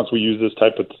the restaurants, we use this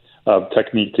type of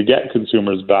technique to get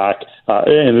consumers back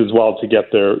and as well to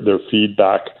get their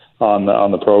feedback on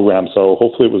the program. So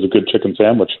hopefully it was a good chicken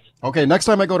sandwich. Okay, next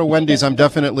time I go to Wendy's, I'm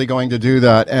definitely going to do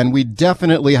that. And we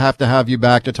definitely have to have you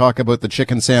back to talk about the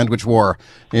chicken sandwich war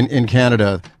in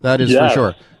Canada. That is for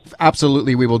sure.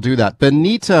 Absolutely, we will do that.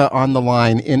 Benita on the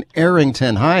line in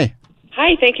Arrington. Hi.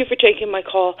 Hi, thank you for taking my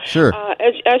call. Sure.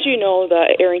 As you know,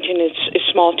 the Arrington is a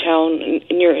small town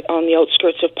near on the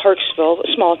outskirts of Parksville,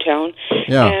 a small town.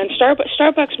 Yeah. And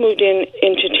Starbucks moved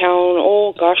into town,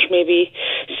 maybe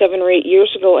 7 or 8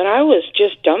 years ago, and I was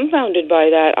just dumbfounded by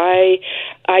that.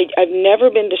 I've never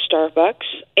been to Starbucks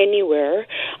anywhere,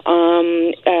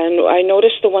 and I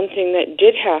noticed the one thing that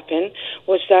did happen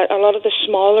was that a lot of the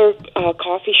smaller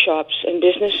coffee shops and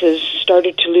businesses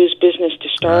started to lose business to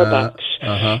Starbucks.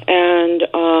 And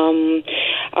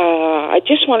I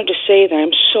just wanted to say that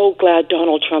I'm so glad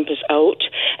Donald Trump is out,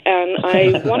 and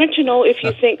I wanted to know if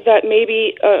you think that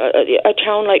maybe a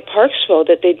town like Parksville,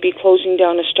 that they'd be closing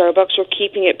down a Starbucks or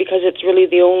keeping it because it's really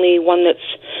the only one that's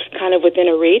kind of within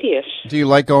a radius. Do you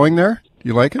like going there?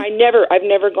 You like it? I've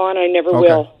never gone. I never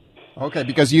will. Okay,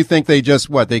 because you think they just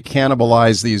they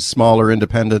cannibalize these smaller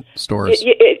independent stores?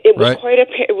 It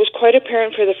was quite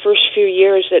apparent for the first few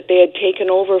years that they had taken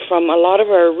over from a lot of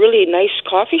our really nice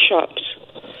coffee shops.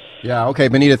 Yeah. Okay,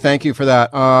 Benita, thank you for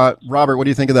that. Robert, what do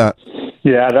you think of that?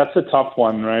 Yeah, that's a tough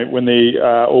one, right? When they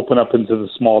open up into the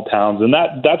small towns, and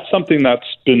that's something that's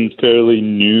been fairly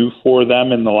new for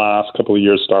them in the last couple of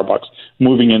years. Starbucks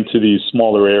moving into these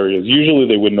smaller areas. Usually,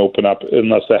 they wouldn't open up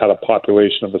unless they had a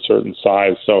population of a certain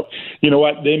size. So, you know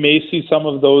what? They may see some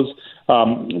of those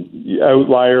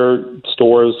outlier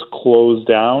stores close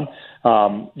down.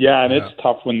 It's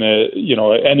tough when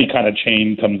any kind of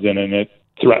chain comes in and it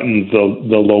threatens the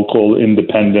local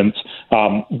independents.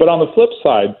 But on the flip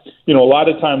side, a lot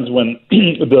of times when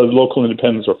the local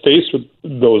independents are faced with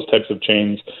those types of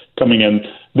chains coming in,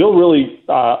 they'll really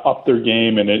up their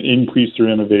game and increase their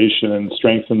innovation and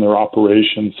strengthen their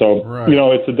operation. So,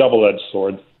 it's a double-edged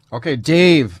sword. Okay,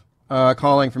 Dave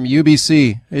calling from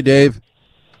UBC. Hey, Dave.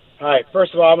 Hi.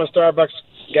 First of all, I'm a Starbucks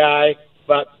guy,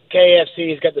 but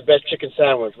KFC's got the best chicken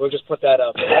sandwich. We'll just put that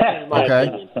up. That's my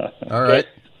opinion. All right.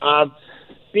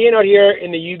 Being out here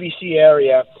in the UBC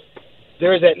area,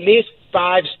 there's at least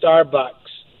 5 Starbucks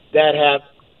that have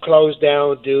closed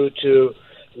down due to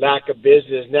lack of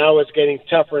business. Now it's getting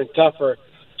tougher and tougher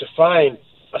to find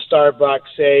a Starbucks,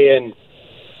 say, in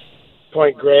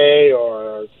Point Grey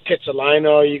or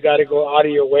Kitsilano. You got to go out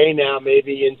of your way now,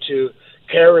 maybe into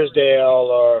Kerrisdale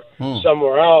or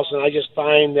somewhere else. And I just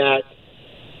find that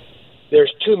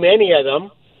there's too many of them,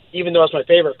 even though it's my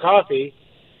favorite coffee,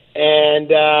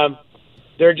 and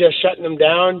they're just shutting them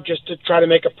down just to try to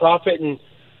make a profit. And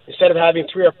instead of having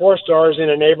 3 or 4 stores in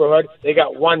a neighborhood, they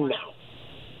got 1 now.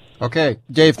 Okay,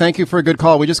 Dave, thank you for a good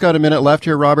call. We just got a minute left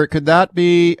here, Robert. Could that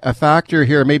be a factor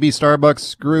here? Maybe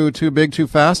Starbucks grew too big too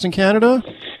fast in Canada?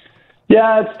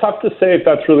 Yeah, it's tough to say if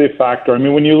that's really a factor. I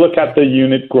mean, when you look at the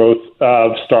unit growth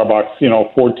of Starbucks,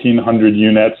 1,400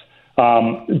 units,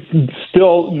 it's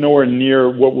still nowhere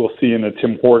near what we'll see in a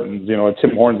Tim Hortons. A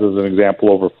Tim Hortons is an example,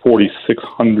 over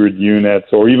 4,600 units,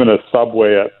 or even a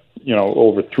Subway at,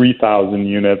 over 3,000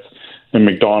 units, and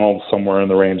McDonald's somewhere in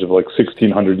the range of like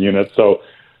 1,600 units. So,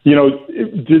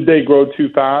 did they grow too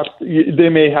fast? They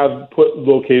may have put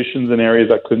locations in areas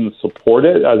that couldn't support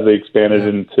it as they expanded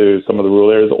into some of the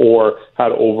rural areas, or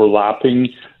had overlapping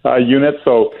units.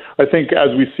 So I think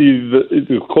as we see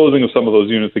the closing of some of those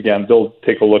units again, they'll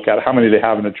take a look at how many they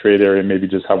have in a trade area and maybe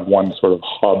just have one sort of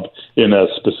hub in a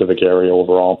specific area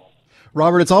overall.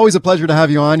 Robert, it's always a pleasure to have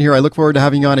you on here. I look forward to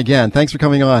having you on again. Thanks for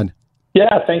coming on.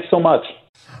 Yeah, thanks so much.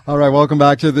 All right, welcome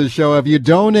back to the show. Have you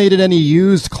donated any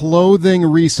used clothing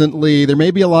recently? There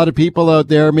may be a lot of people out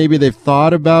there, maybe they've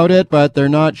thought about it, but they're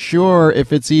not sure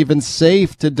if it's even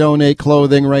safe to donate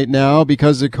clothing right now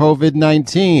because of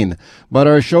COVID-19. But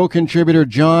our show contributor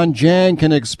John Jang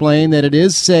can explain that it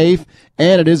is safe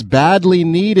and it is badly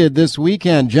needed this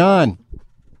weekend. John.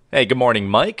 Hey, good morning,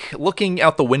 Mike. Looking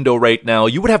out the window right now,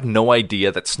 you would have no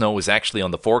idea that snow is actually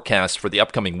on the forecast for the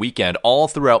upcoming weekend all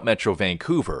throughout Metro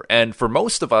Vancouver. And for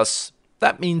most of us,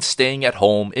 that means staying at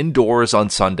home indoors on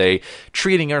Sunday,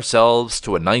 treating ourselves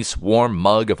to a nice warm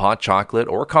mug of hot chocolate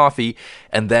or coffee,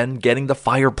 and then getting the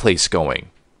fireplace going.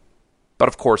 But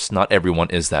of course, not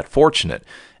everyone is that fortunate.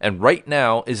 And right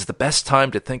now is the best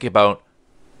time to think about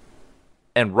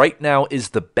And right now is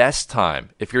the best time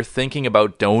if you're thinking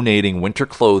about donating winter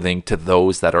clothing to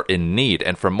those that are in need.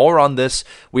 And for more on this,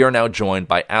 we are now joined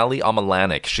by Ali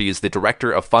Amalanik. She is the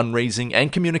Director of Fundraising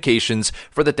and Communications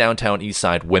for the Downtown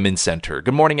Eastside Women's Center.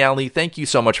 Good morning, Ali. Thank you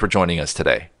so much for joining us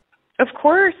today. Of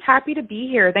course. Happy to be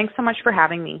here. Thanks so much for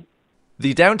having me.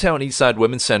 The Downtown Eastside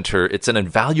Women's Center, it's an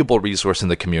invaluable resource in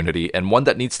the community and one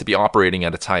that needs to be operating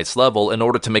at its highest level in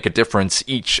order to make a difference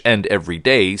each and every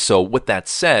day. So with that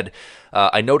said,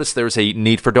 I noticed there's a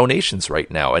need for donations right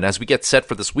now. And as we get set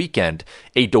for this weekend,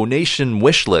 a donation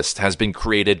wish list has been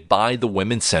created by the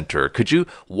Women's Center. Could you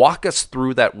walk us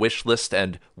through that wish list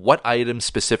and what items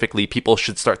specifically people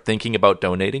should start thinking about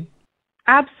donating?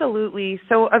 Absolutely.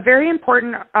 So a very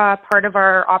important part of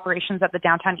our operations at the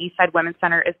Downtown Eastside Women's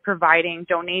Center is providing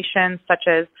donations such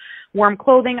as warm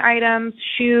clothing items,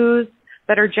 shoes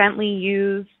that are gently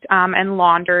used and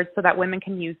laundered so that women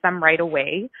can use them right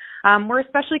away. We're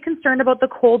especially concerned about the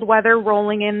cold weather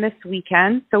rolling in this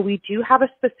weekend. So we do have a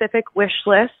specific wish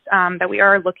list that we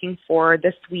are looking for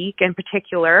this week in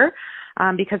particular.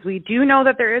 Because we do know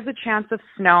that there is a chance of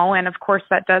snow, and of course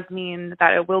that does mean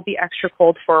that it will be extra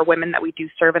cold for women that we do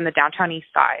serve in the Downtown East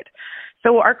Side.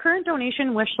 So our current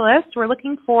donation wish list, we're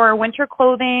looking for winter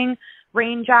clothing,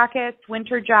 rain jackets,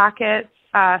 winter jackets,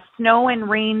 snow and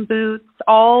rain boots,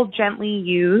 all gently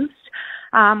used.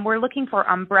 We're looking for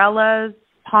umbrellas,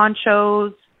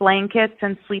 ponchos, blankets,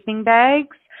 and sleeping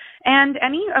bags. And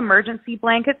any emergency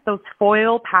blankets, those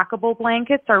foil packable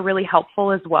blankets are really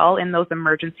helpful as well in those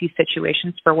emergency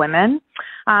situations for women.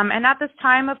 And at this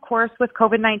time, of course, with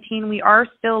COVID-19, we are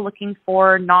still looking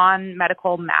for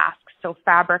non-medical masks, so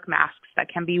fabric masks that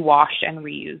can be washed and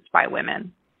reused by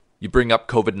women. You bring up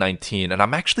COVID-19, and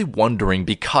I'm actually wondering,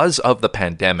 because of the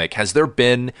pandemic, has there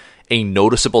been a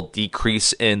noticeable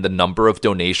decrease in the number of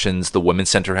donations the Women's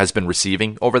Center has been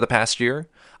receiving over the past year?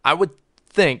 I would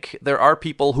think there are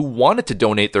people who wanted to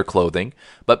donate their clothing,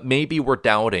 but maybe were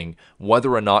doubting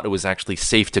whether or not it was actually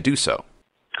safe to do so.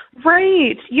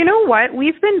 Right. You know what?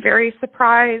 We've been very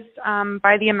surprised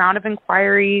by the amount of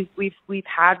inquiries we've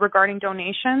had regarding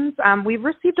donations. We've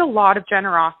received a lot of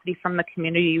generosity from the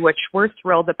community, which we're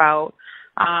thrilled about.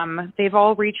 They've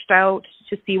all reached out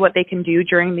to see what they can do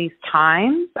during these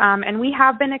times, and we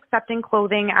have been accepting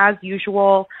clothing as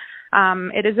usual.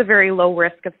 It is a very low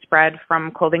risk of spread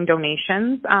from clothing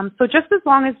donations. So just as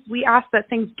long as we ask that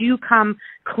things do come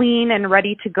clean and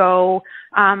ready to go,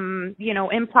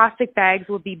 in plastic bags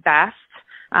would be best.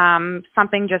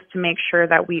 Something just to make sure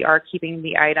that we are keeping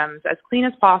the items as clean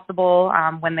as possible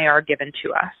when they are given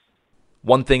to us.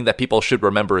 One thing that people should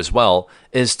remember as well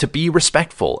is to be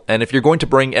respectful. And if you're going to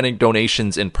bring any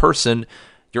donations in person,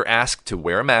 you're asked to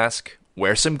wear a mask,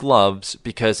 wear some gloves,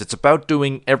 because it's about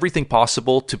doing everything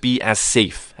possible to be as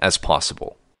safe as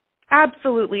possible.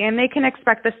 Absolutely, and they can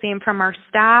expect the same from our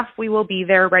staff. We will be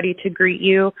there ready to greet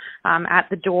you at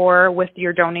the door with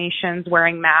your donations,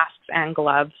 wearing masks and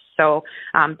gloves. So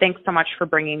thanks so much for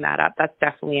bringing that up. That's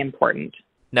definitely important.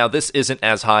 Now, this isn't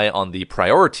as high on the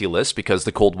priority list because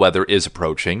the cold weather is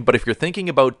approaching, but if you're thinking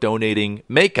about donating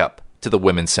makeup to the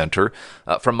Women's Center,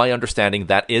 from my understanding,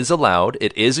 that is allowed,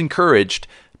 it is encouraged,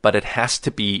 but it has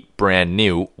to be brand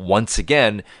new, once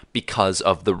again, because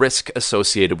of the risk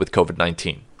associated with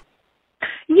COVID-19.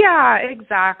 Yeah,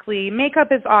 exactly. Makeup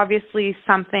is obviously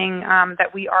something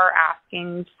that we are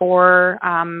asking for.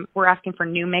 We're asking for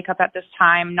new makeup at this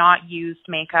time, not used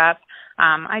makeup.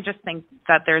 I just think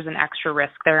that there's an extra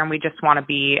risk there, and we just want to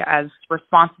be as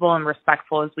responsible and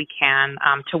respectful as we can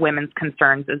to women's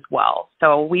concerns as well.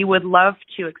 So we would love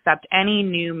to accept any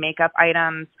new makeup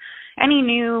items, any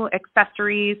new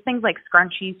accessories, things like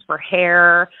scrunchies for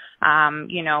hair.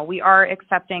 We are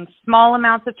accepting small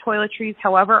amounts of toiletries.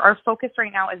 However, our focus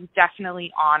right now is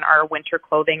definitely on our winter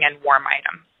clothing and warm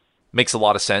items. Makes a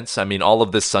lot of sense. I mean, all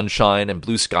of this sunshine and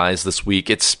blue skies this week,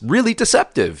 it's really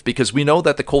deceptive because we know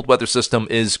that the cold weather system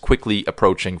is quickly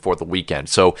approaching for the weekend.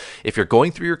 So if you're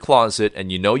going through your closet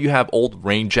and you know you have old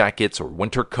rain jackets or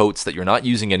winter coats that you're not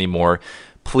using anymore,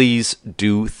 please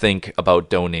do think about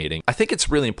donating. I think it's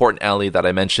really important, Ali, that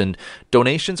I mentioned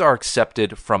donations are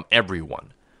accepted from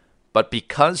everyone. But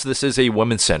because this is a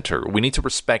women's center, we need to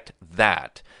respect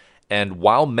that. And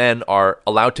while men are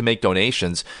allowed to make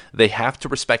donations, they have to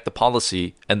respect the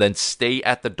policy and then stay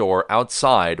at the door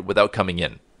outside without coming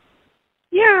in.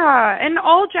 Yeah, and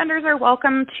all genders are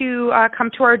welcome to come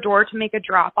to our door to make a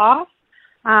drop-off.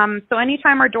 So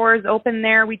anytime our door is open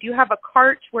there, we do have a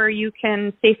cart where you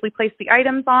can safely place the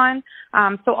items on.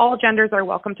 So all genders are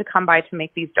welcome to come by to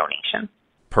make these donations.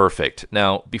 Perfect.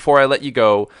 Now, before I let you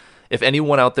go, if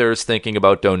anyone out there is thinking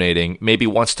about donating, maybe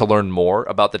wants to learn more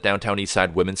about the Downtown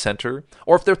Eastside Women's Center,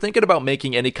 or if they're thinking about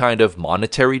making any kind of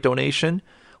monetary donation,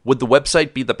 would the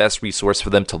website be the best resource for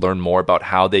them to learn more about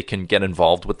how they can get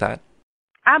involved with that?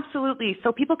 Absolutely.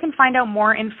 So people can find out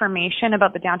more information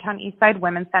about the Downtown Eastside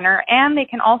Women's Center, and they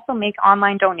can also make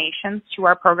online donations to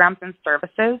our programs and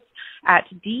services at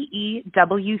dewc.ca.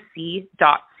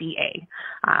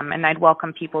 And I'd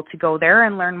welcome people to go there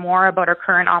and learn more about our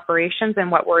current operations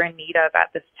and what we're in need of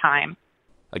at this time.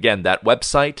 Again, that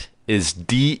website is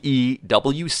dewc.ca,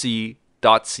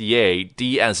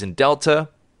 D as in Delta,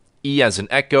 E as in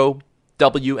Echo,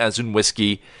 W as in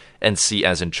Whiskey, and C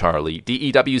as in Charlie,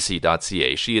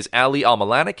 dewc.ca. She is Ali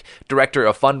Almalanik, Director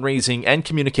of Fundraising and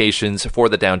Communications for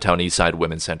the Downtown Eastside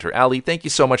Women's Center. Ali, thank you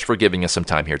so much for giving us some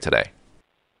time here today.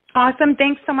 Awesome.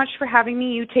 Thanks so much for having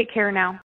me. You take care now.